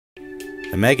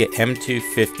The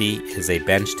MEGA-M250 is a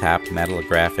benchtop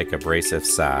metallographic abrasive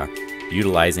saw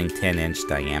utilizing 10-inch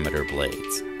diameter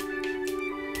blades.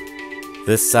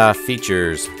 This saw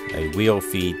features a wheel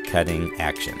feed cutting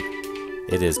action.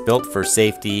 It is built for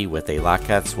safety with a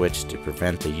lockout switch to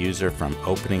prevent the user from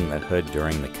opening the hood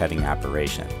during the cutting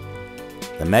operation.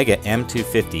 The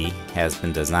MEGA-M250 has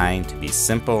been designed to be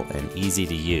simple and easy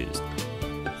to use.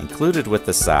 Included with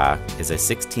the saw is a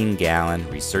 16-gallon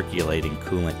recirculating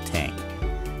coolant tank.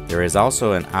 There is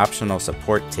also an optional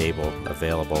support table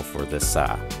available for this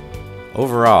saw.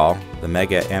 Overall, the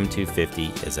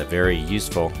MEGA-M250 is a very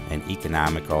useful and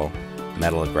economical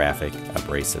metallographic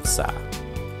abrasive saw.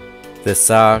 This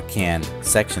saw can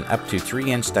section up to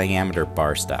 3-inch diameter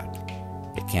bar stock.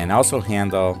 It can also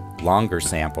handle longer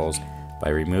samples by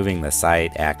removing the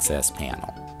side access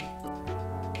panel.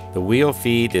 The wheel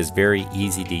feed is very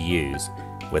easy to use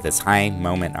with its high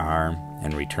moment arm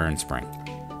and return spring.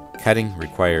 Cutting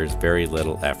requires very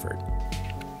little effort.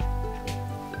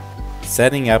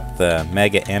 Setting up the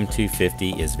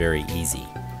MEGA-M250 is very easy.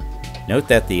 Note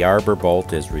that the arbor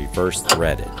bolt is reverse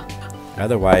threaded.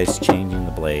 Otherwise, changing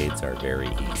the blades are very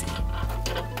easy.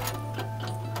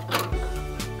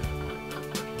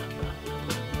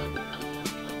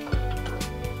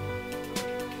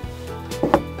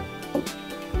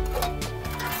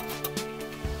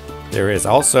 There is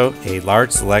also a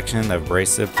large selection of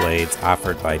abrasive blades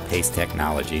offered by Paste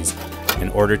Technologies in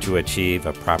order to achieve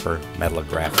a proper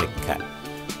metallographic cut.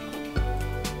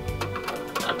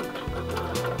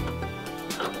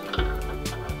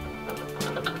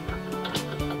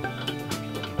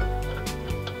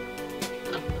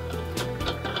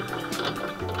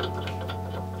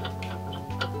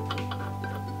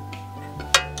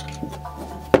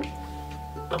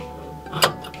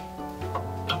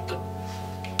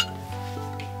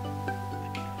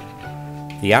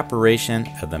 The operation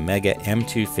of the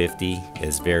MEGA-M250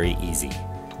 is very easy.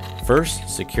 First,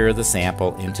 secure the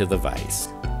sample into the vise.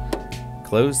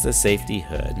 Close the safety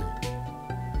hood.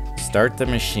 Start the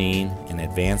machine and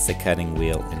advance the cutting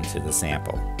wheel into the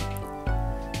sample.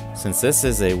 Since this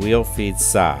is a wheel feed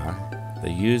saw,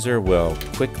 the user will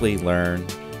quickly learn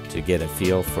to get a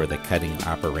feel for the cutting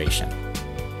operation.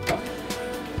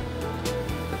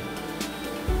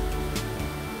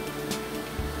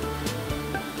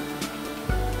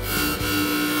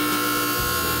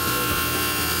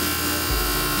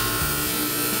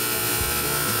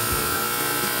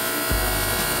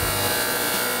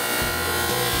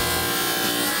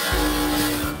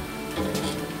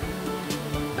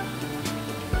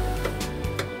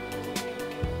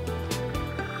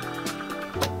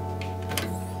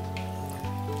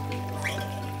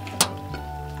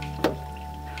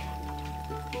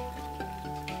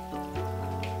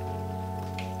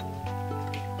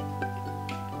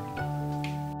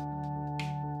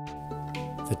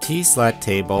 The T-slot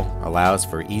table allows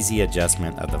for easy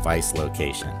adjustment of the vise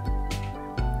location.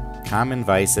 Common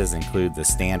vices include the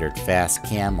standard fast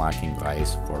cam locking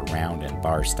vise for round and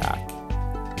bar stock,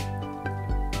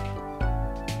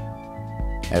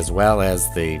 as well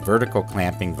as the vertical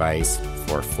clamping vise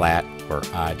for flat or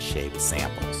odd shaped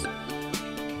samples.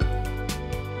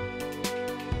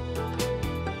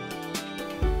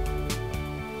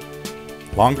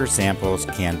 Longer samples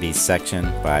can be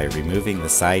sectioned by removing the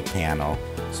side panel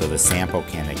so the sample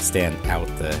can extend out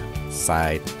the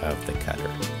side of the cutter.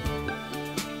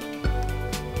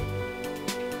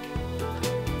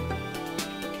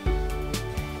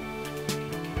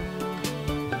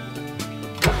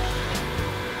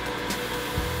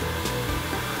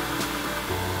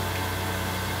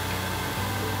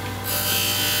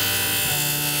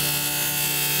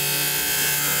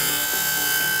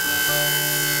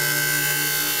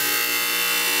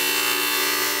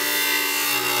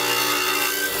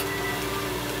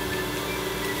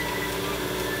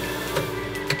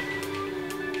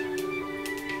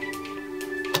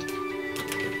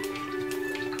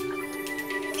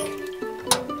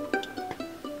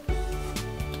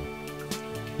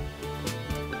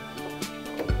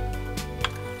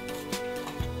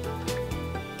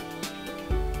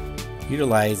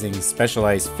 Utilizing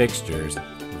specialized fixtures,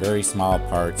 very small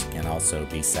parts can also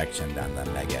be sectioned on the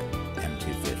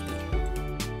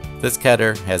MEGA-M250. This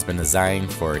cutter has been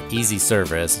designed for easy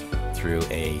service through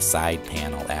a side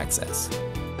panel access.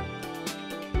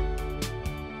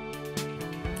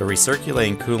 The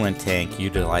recirculating coolant tank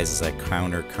utilizes a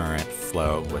counter-current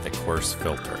flow with a coarse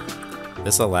filter.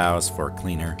 This allows for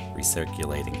cleaner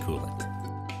recirculating coolant.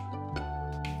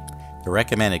 The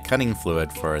recommended cutting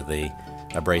fluid for the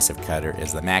abrasive cutter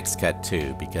is the Max Cut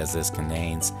 2 because this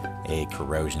contains a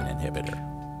corrosion inhibitor.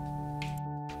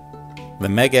 The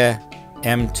MEGA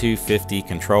MEGA-M250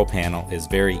 control panel is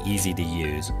very easy to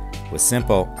use with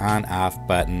simple on-off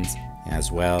buttons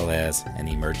as well as an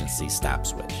emergency stop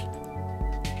switch.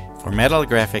 For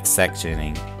metallographic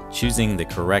sectioning, choosing the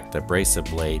correct abrasive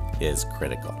blade is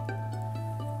critical.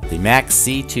 The Max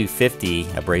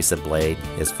C250 abrasive blade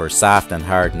is for soft and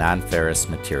hard non-ferrous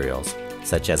materials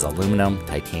such as aluminum,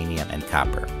 titanium, and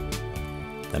copper.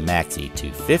 The Max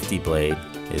E250 blade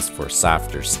is for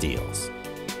softer steels.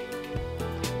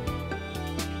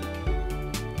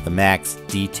 The Max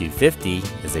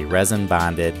D250 is a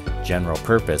resin-bonded,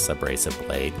 general-purpose abrasive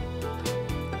blade.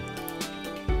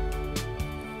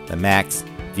 The Max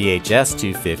VHS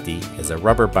 250 is a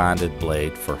rubber-bonded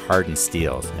blade for hardened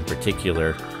steels, in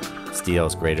particular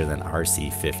steels greater than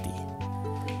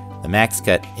RC50. The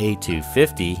MaxCut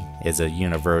A250 is a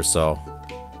universal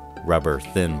rubber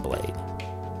thin blade.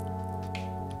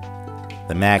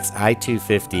 The Max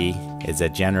I250 is a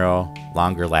general,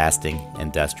 longer-lasting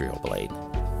industrial blade.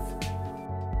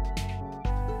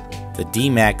 The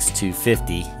D-Max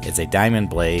 250 is a diamond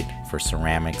blade for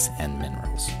ceramics and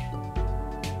minerals.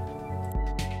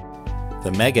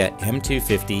 The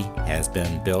MEGA-M250 has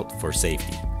been built for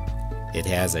safety. It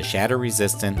has a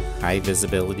shatter-resistant,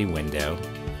 high-visibility window,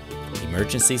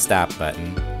 emergency stop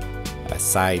button, a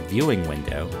side viewing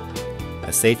window,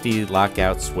 a safety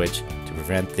lockout switch to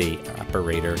prevent the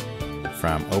operator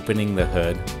from opening the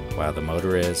hood while the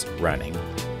motor is running,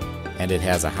 and it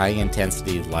has a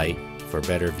high-intensity light for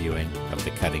better viewing of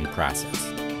the cutting process.